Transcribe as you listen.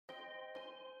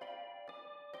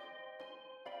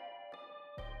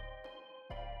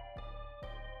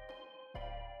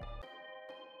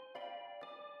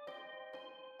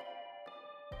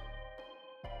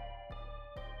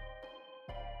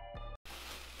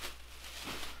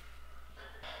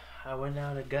I went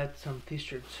out and got some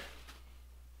t-shirts.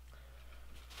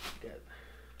 Got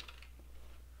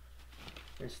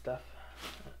this stuff.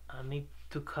 I need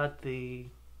to cut the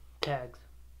tags.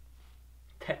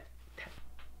 Tag.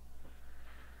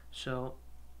 So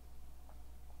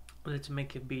let's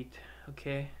make a beat,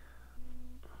 okay?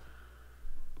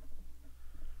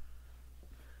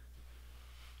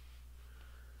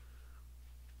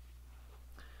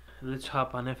 Let's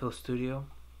hop on FL Studio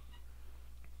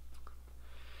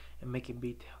and make a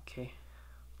beat, okay?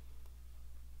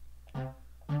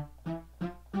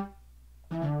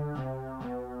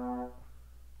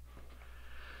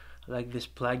 Like this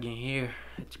plugin here,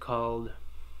 it's called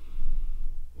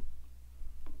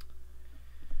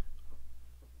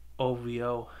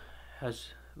OVO, has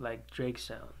like Drake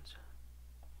sounds.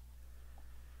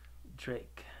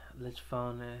 Drake. Let's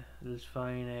find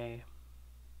a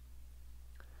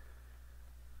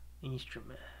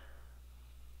instrument.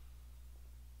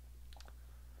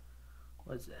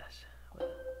 What's this?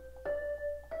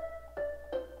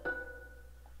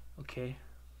 Okay.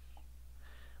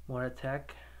 More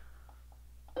attack.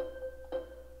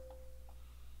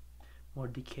 More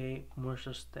decay. More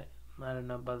sustain. I don't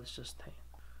know about the sustain.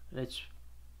 Let's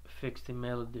fix the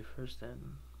melody first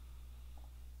then.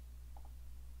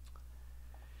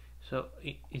 So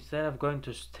instead of going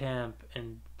to stamp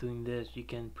and doing this, you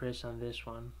can press on this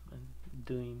one and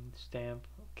doing stamp,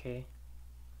 okay?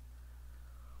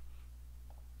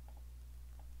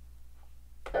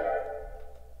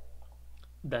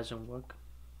 Doesn't work.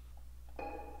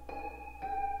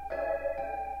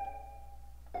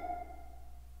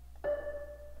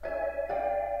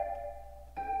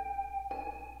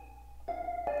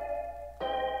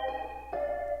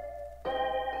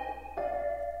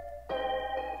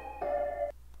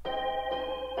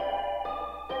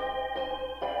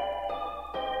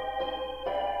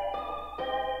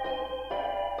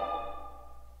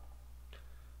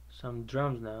 Some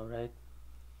drums now, right?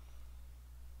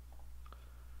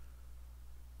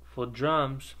 For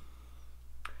drums,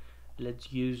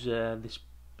 let's use this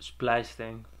splice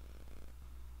thing.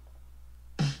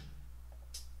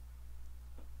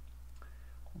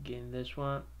 Gain this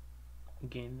one,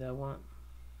 gain that one,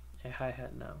 a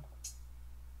hi-hat now.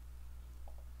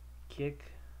 Kick.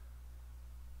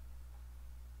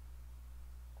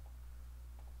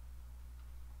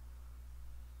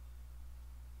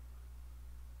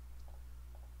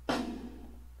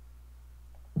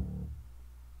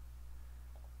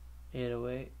 Hit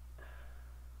away,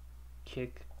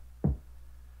 kick.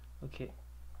 Okay,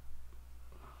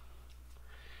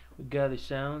 we got the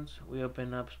sounds. We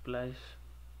open up Splice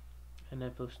and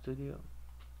FL Studio.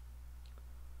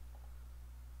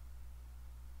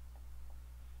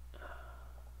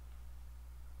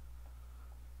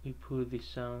 We put the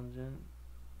sounds in.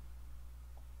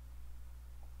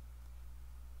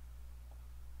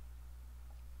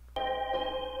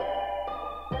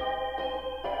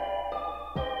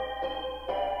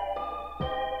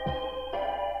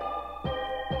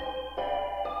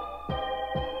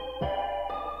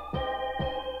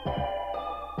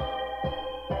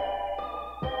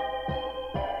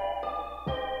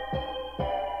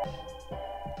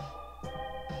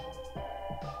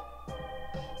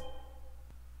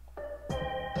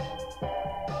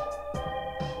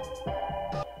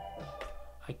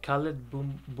 I call it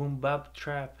boom bap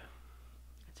trap.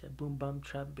 It's a boom bap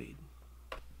trap beat.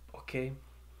 Okay,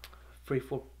 free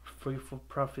for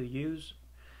profit use.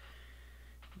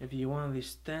 If you want these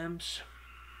stamps,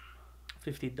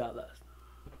 $50.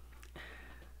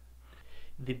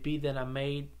 The beat that I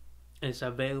made is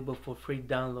available for free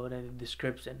download in the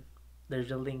description.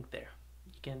 There's a link there.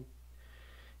 You can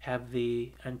have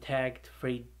the untagged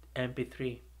free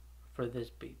MP3 for this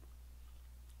beat.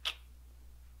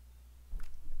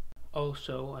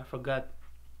 Also, I forgot,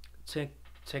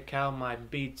 check out my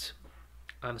beats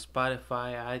on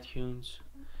Spotify, iTunes,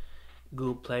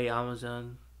 Google Play,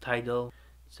 Amazon, Tidal.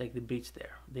 Check the beats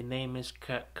there. The name is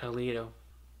Carlito.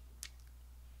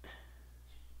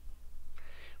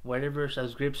 Whatever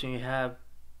subscription you have,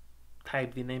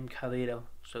 type the name Carlito.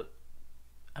 So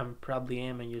I'm probably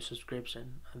in your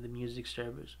subscription on the music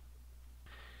service.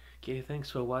 Okay,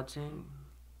 thanks for watching.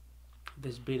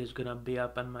 This beat is gonna be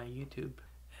up on my YouTube.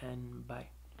 And bye.